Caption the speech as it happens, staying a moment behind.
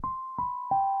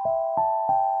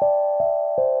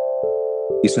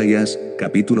Isaías,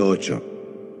 capítulo 8.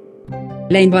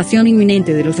 La invasión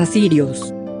inminente de los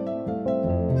asirios.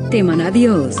 Teman a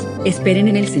Dios, esperen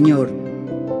en el Señor.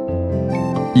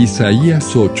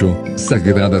 Isaías 8,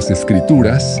 Sagradas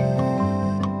Escrituras.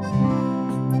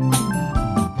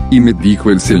 Y me dijo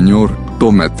el Señor,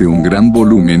 tómate un gran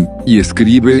volumen, y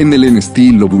escribe en él en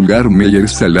estilo vulgar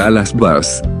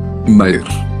Maher-salal-hasbaz.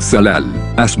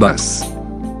 Maher-salal-hasbaz.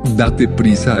 Date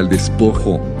prisa al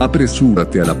despojo,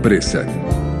 apresúrate a la presa.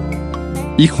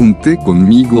 Y junté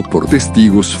conmigo por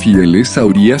testigos fieles a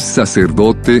Urías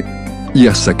sacerdote, y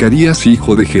a Zacarías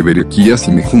hijo de Jeberequías,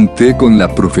 y me junté con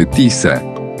la profetisa,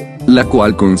 la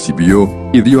cual concibió,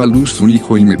 y dio a luz un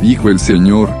hijo, y me dijo el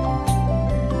Señor,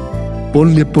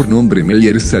 ponle por nombre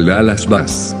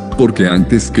Maher-salal-hasbaz, porque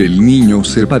antes que el niño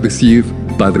sepa decir,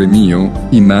 Padre mío,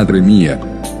 y Madre mía,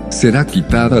 será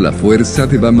quitada la fuerza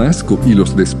de Damasco y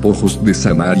los despojos de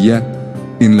Samaria,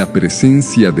 en la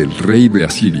presencia del rey de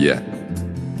Asiria.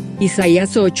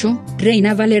 Isaías 8,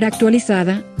 Reina Valera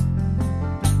actualizada.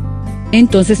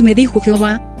 Entonces me dijo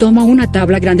Jehová, toma una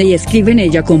tabla grande y escribe en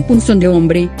ella con punzón de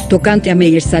hombre, tocante a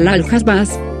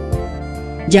Maher-salal-jas-baz.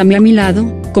 Llame a mi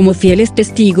lado, como fieles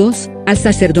testigos, al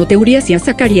sacerdote Urías y a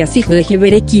Zacarías hijo de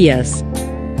Jeberequías.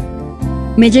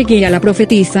 Me llegué a la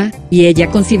profetisa, y ella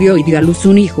concibió y dio a luz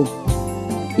un hijo.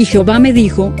 Y Jehová me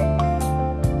dijo,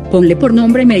 ponle por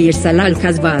nombre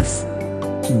Maher-salal-jas-baz.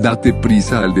 Date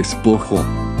prisa al despojo,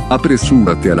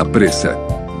 apresúrate a la presa.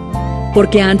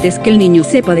 Porque antes que el niño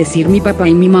sepa decir mi papá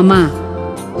y mi mamá,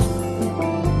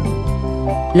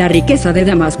 la riqueza de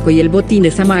Damasco y el botín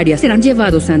de Samaria serán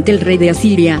llevados ante el rey de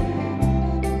Asiria.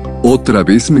 Otra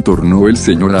vez me tornó el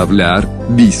Señor a hablar,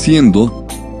 diciendo,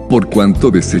 por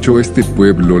cuanto desechó este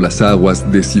pueblo las aguas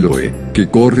de Siloé, que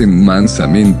corren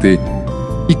mansamente,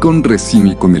 y con Rezín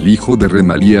y con el hijo de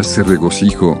Remalías se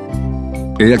regocijó.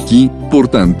 He aquí, por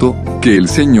tanto, que el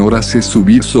Señor hace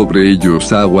subir sobre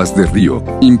ellos aguas de río,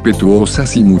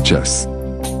 impetuosas y muchas.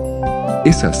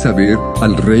 Es a saber,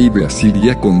 al rey de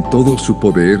Asiria con todo su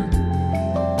poder,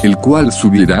 el cual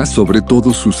subirá sobre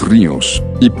todos sus ríos,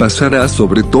 y pasará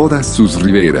sobre todas sus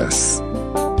riberas.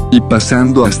 Y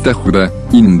pasando hasta Judá,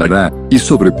 inundará, y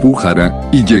sobrepujará,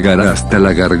 y llegará hasta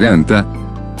la garganta.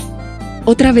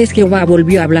 Otra vez Jehová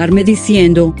volvió a hablarme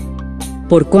diciendo,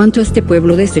 por cuanto este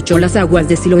pueblo desechó las aguas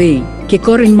de Siloé, que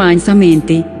corren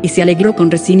mansamente, y se alegró con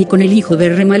Rezín y con el hijo de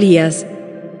Remalías.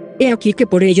 He aquí que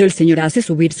por ello el Señor hace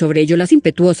subir sobre ello las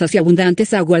impetuosas y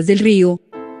abundantes aguas del río,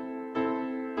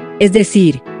 es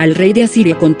decir, al rey de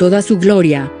Asiria con toda su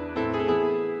gloria.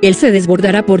 Él se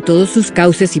desbordará por todos sus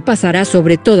cauces y pasará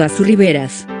sobre todas sus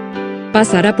riberas.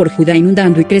 Pasará por Judá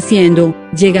inundando y creciendo,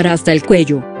 llegará hasta el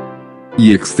cuello.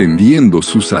 Y extendiendo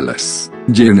sus alas,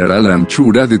 llenará la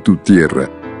anchura de tu tierra.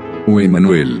 Oh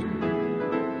Emanuel.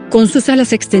 Con sus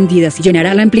alas extendidas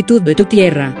llenará la amplitud de tu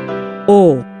tierra.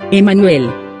 Oh Emanuel.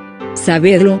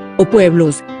 Sabedlo, oh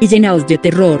pueblos, y llenaos de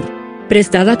terror.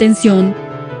 Prestad atención,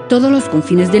 todos los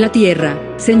confines de la tierra,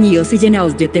 ceñíos y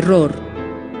llenaos de terror.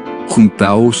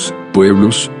 Juntaos,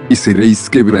 pueblos, y seréis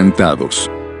quebrantados.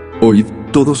 Oíd,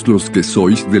 todos los que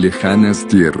sois de lejanas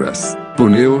tierras,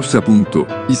 poneos a punto,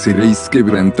 y seréis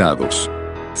quebrantados.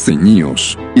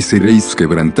 Ceñíos, y seréis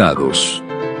quebrantados.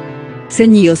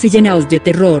 Ceñíos y llenaos de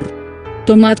terror.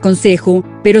 Tomad consejo,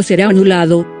 pero será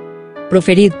anulado.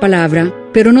 Proferid palabra,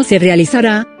 pero no se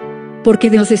realizará, porque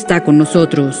Dios está con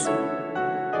nosotros.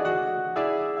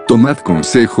 Tomad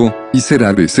consejo, y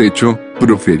será deshecho,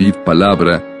 proferid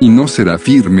palabra, y no será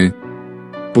firme,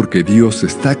 porque Dios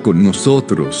está con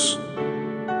nosotros.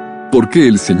 Porque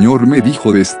el Señor me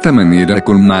dijo de esta manera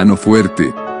con mano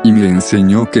fuerte, y me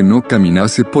enseñó que no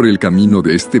caminase por el camino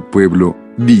de este pueblo,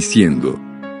 diciendo,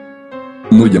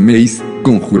 no llaméis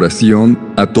conjuración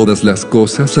a todas las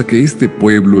cosas a que este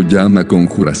pueblo llama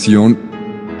conjuración,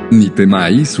 ni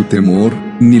temáis su temor,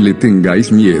 ni le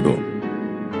tengáis miedo.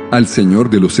 Al Señor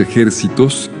de los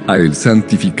ejércitos, a Él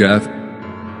santificad.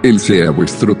 Él sea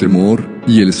vuestro temor,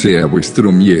 y Él sea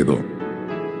vuestro miedo.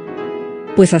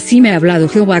 Pues así me ha hablado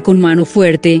Jehová con mano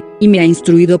fuerte, y me ha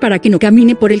instruido para que no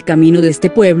camine por el camino de este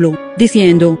pueblo,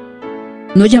 diciendo,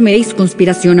 no llaméis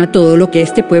conspiración a todo lo que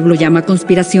este pueblo llama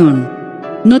conspiración.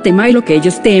 No temáis lo que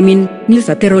ellos temen, ni os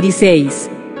aterroricéis.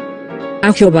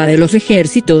 A Jehová de los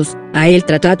ejércitos, a Él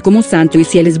tratad como santo, y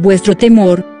si Él es vuestro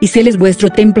temor, y si Él es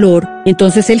vuestro temblor,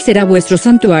 entonces Él será vuestro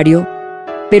santuario.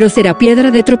 Pero será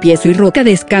piedra de tropiezo y roca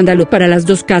de escándalo para las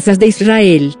dos casas de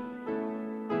Israel.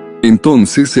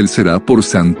 Entonces Él será por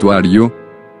santuario,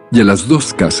 y a las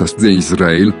dos casas de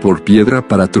Israel por piedra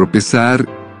para tropezar,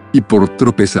 y por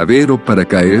tropezadero para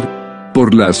caer,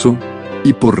 por lazo,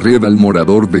 y por red al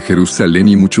morador de Jerusalén,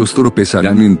 y muchos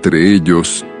tropezarán entre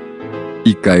ellos.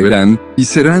 y caerán, y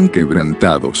serán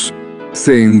quebrantados.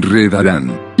 Se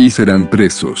enredarán, y serán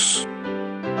presos.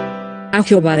 A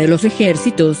Jehová de los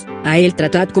ejércitos, a él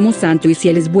tratad como santo, y si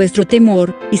él es vuestro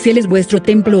temor, y si él es vuestro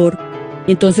temblor,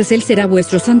 entonces él será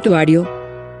vuestro santuario.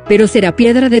 Pero será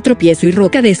piedra de tropiezo y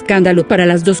roca de escándalo para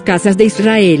las dos casas de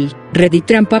Israel, red y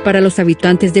trampa para los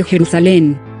habitantes de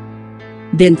Jerusalén.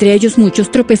 De entre ellos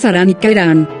muchos tropezarán y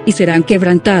caerán, y serán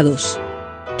quebrantados.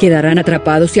 Quedarán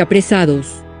atrapados y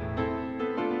apresados.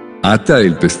 Ata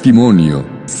el testimonio,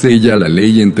 sella la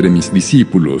ley entre mis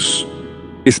discípulos.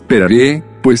 Esperaré,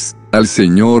 pues, al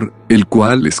Señor, el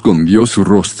cual escondió su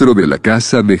rostro de la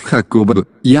casa de Jacob,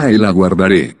 y a él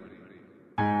aguardaré.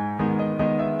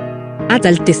 Ata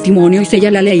el testimonio y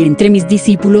sella la ley entre mis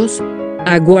discípulos.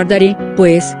 Aguardaré,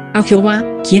 pues, a Jehová,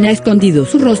 quien ha escondido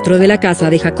su rostro de la casa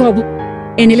de Jacob.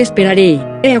 En él esperaré.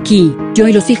 He aquí, yo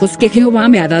y los hijos que Jehová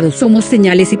me ha dado somos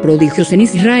señales y prodigios en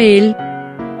Israel.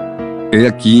 He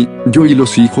aquí, yo y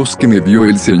los hijos que me dio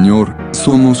el Señor,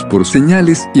 somos por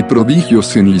señales y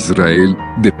prodigios en Israel,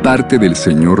 de parte del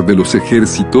Señor de los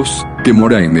ejércitos, que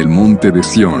mora en el Monte de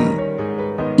Sion.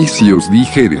 Y si os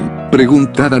dijeren,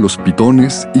 preguntad a los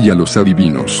pitones y a los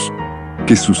adivinos,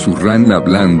 que susurran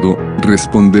hablando,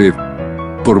 responded: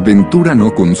 ¿por ventura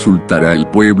no consultará el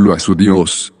pueblo a su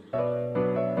Dios?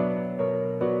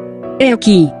 He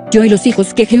aquí, yo y los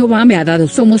hijos que Jehová me ha dado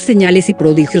somos señales y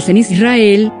prodigios en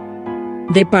Israel,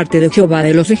 de parte de Jehová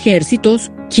de los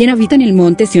ejércitos, quien habita en el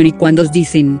monte Sion. Y cuando os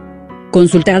dicen: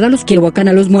 consultad a los que evocan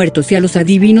a los muertos y a los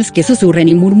adivinos que susurran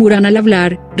y murmuran al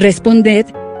hablar, responded: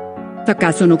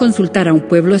 ¿acaso no consultará un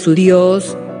pueblo a su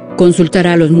Dios?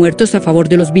 Consultará a los muertos a favor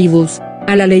de los vivos,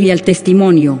 a la ley y al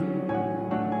testimonio.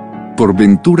 Por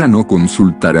ventura no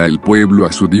consultará el pueblo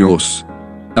a su Dios.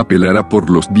 Apelará por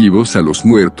los vivos a los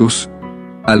muertos,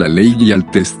 a la ley y al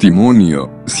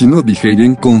testimonio. Si no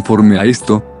dijeren conforme a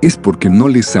esto, es porque no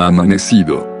les ha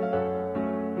amanecido.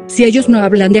 Si ellos no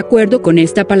hablan de acuerdo con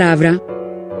esta palabra,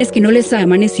 es que no les ha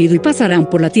amanecido, y pasarán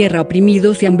por la tierra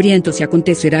oprimidos y hambrientos, y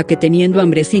acontecerá que teniendo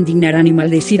hambre se indignarán y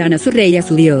maldecirán a su rey y a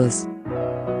su Dios.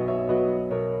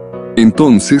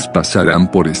 Entonces pasarán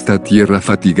por esta tierra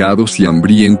fatigados y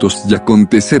hambrientos, y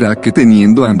acontecerá que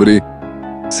teniendo hambre,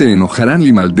 se enojarán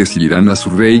y maldecirán a su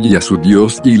rey y a su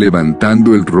Dios, y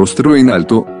levantando el rostro en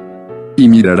alto, y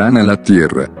mirarán a la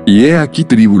tierra, y he aquí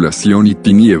tribulación y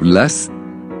tinieblas,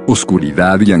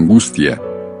 oscuridad y angustia,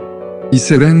 y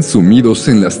serán sumidos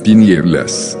en las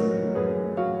tinieblas.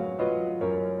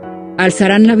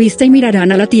 Alzarán la vista y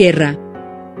mirarán a la tierra,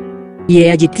 y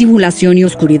he allí tribulación y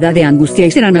oscuridad de angustia,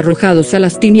 y serán arrojados a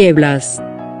las tinieblas.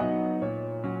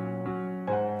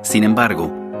 Sin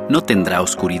embargo, no tendrá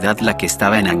oscuridad la que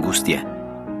estaba en angustia.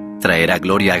 Traerá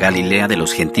gloria a Galilea de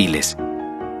los gentiles.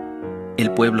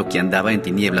 El pueblo que andaba en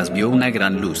tinieblas vio una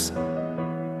gran luz.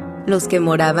 Los que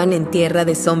moraban en tierra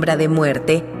de sombra de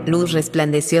muerte, luz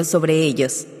resplandeció sobre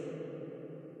ellos.